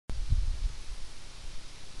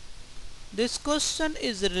This question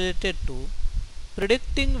is related to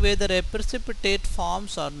predicting whether a precipitate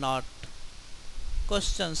forms or not.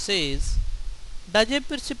 Question says, does a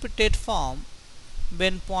precipitate form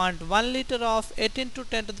when 0.1 liter of 18 to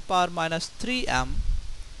 10 to the power minus 3 m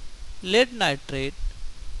lead nitrate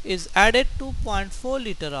is added to 0.4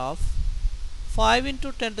 liter of 5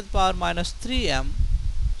 into 10 to the power minus 3 m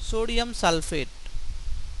sodium sulfate?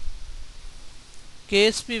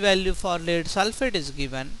 Ksp value for lead sulfate is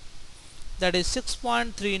given, that is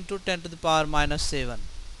 6.3 into 10 to the power minus 7.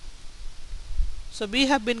 So we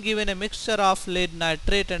have been given a mixture of lead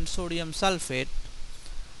nitrate and sodium sulfate,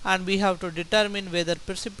 and we have to determine whether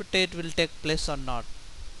precipitate will take place or not.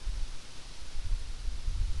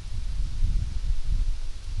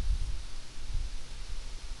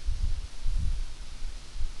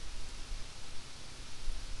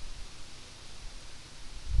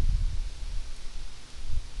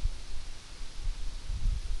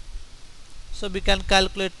 So we can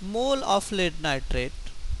calculate mole of lead nitrate,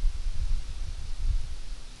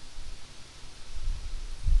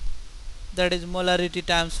 that is molarity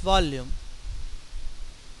times volume,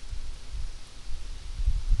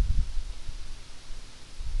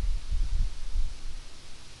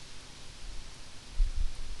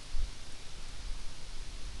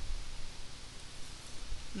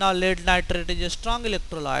 now lead nitrate is a strong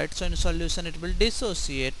electrolyte, so in solution it will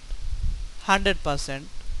dissociate 100%.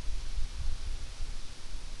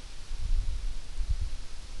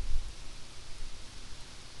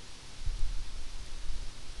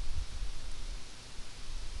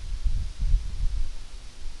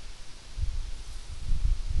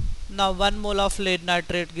 Now 1 mole of lead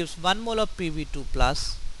nitrate gives 1 mole of Pb2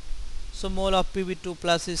 plus. So mole of Pb2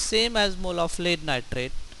 plus is same as mole of lead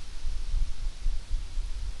nitrate.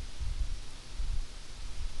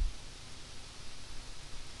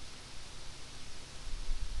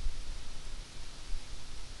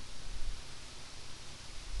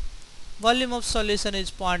 Volume of solution is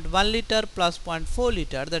 0.1 liter plus 0.4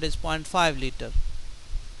 liter, that is 0.5 liter.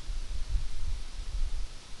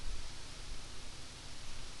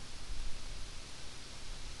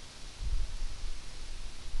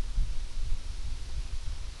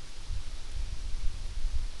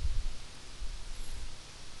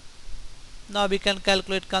 Now we can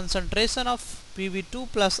calculate concentration of Pb2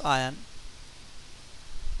 plus ion.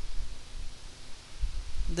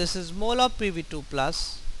 This is mole of Pb2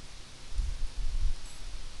 plus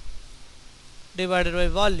divided by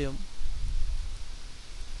volume.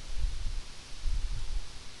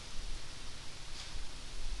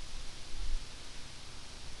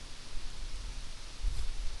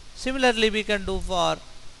 Similarly, we can do for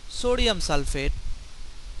sodium sulfate.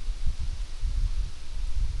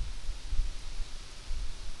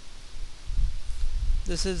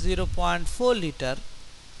 This is 0.4 liter.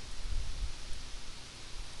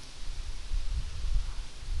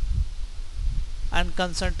 And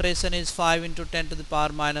concentration is 5 into 10 to the power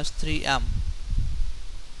minus 3 m.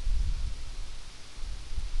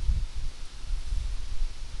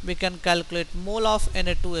 We can calculate mole of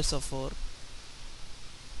Na2SO4.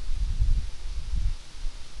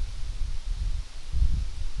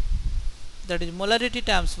 That is molarity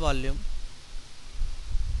times volume.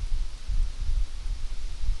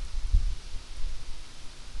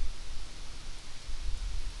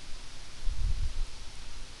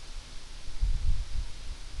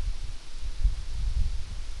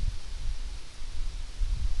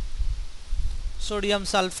 Sodium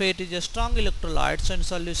sulfate is a strong electrolyte, so in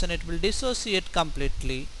solution it will dissociate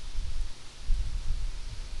completely.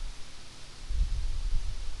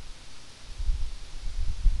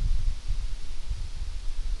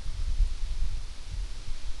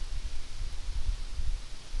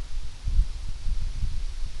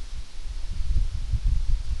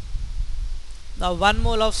 Now 1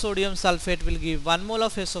 mole of sodium sulfate will give 1 mole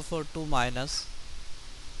of SO4 2 minus.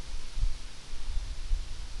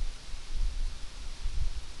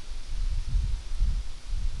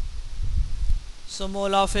 So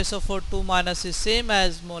mole of SO4 2 minus is same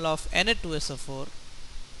as mole of Na2SO4.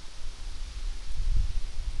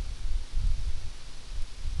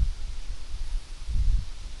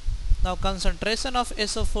 Now concentration of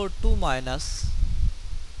SO4 2 minus,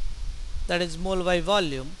 that is mole by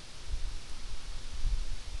volume.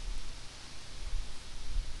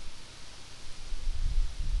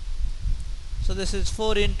 So this is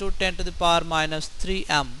 4 into 10 to the power minus 3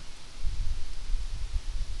 m.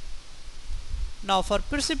 Now for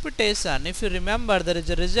precipitation, if you remember, there is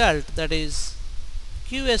a result, that is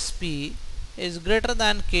QSP is greater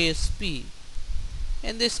than KSP.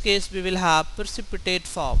 In this case we will have precipitate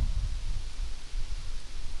form.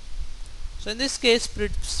 So in this case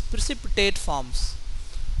precipitate forms.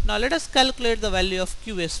 Now let us calculate the value of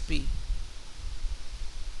QSP.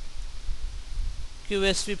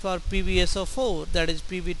 QSP for PbSO4, that is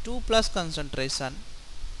Pb2 plus concentration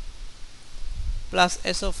plus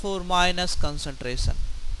SO4 minus concentration.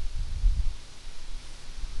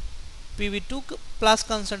 Pb2 plus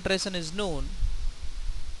concentration is known,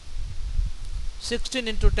 16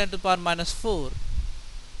 into 10 to the power minus 4,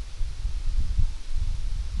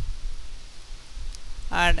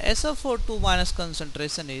 and SO4 2 minus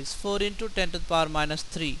concentration is 4 into 10 to the power minus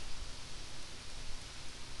 3.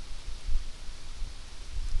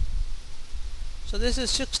 So this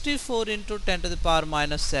is 64 into 10 to the power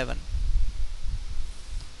minus 7.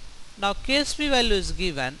 Now KSP value is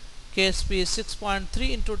given. KSP is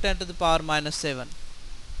 6.3 into 10 to the power minus 7.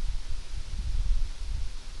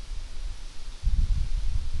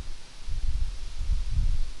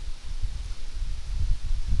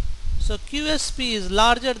 So QSP is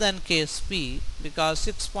larger than KSP because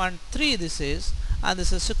 6.3 this is, and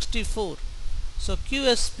this is 64. So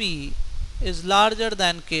QSP is larger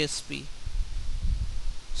than KSP.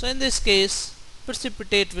 So in this case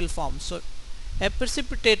precipitate will form. So a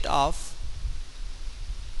precipitate of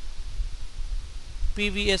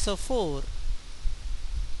PbSO4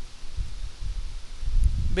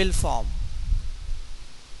 will form.